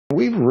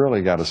we've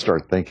really got to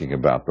start thinking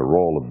about the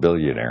role of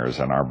billionaires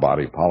in our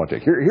body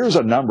politic. Here's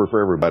a number for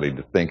everybody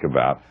to think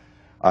about.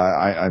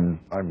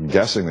 I'm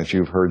guessing that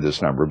you've heard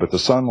this number, but the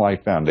Sun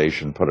Life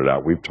Foundation put it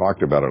out. We've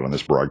talked about it on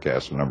this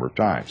broadcast a number of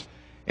times.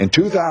 In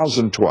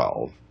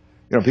 2012,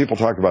 people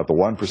talk about the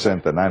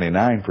 1%, the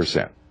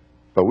 99%,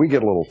 but we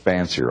get a little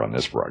fancier on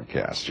this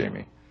broadcast,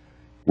 Jamie.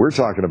 We're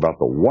talking about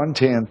the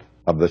 1/10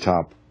 of the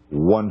top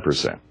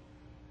 1%,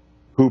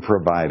 who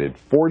provided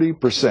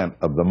 40%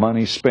 of the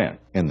money spent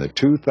in the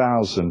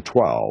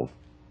 2012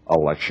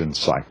 election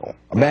cycle.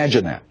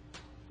 Imagine that.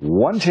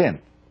 1/10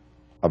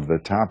 of the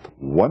top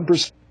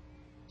 1%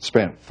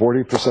 spent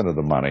 40% of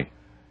the money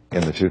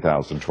in the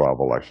 2012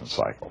 election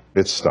cycle.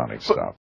 It's stunning stuff.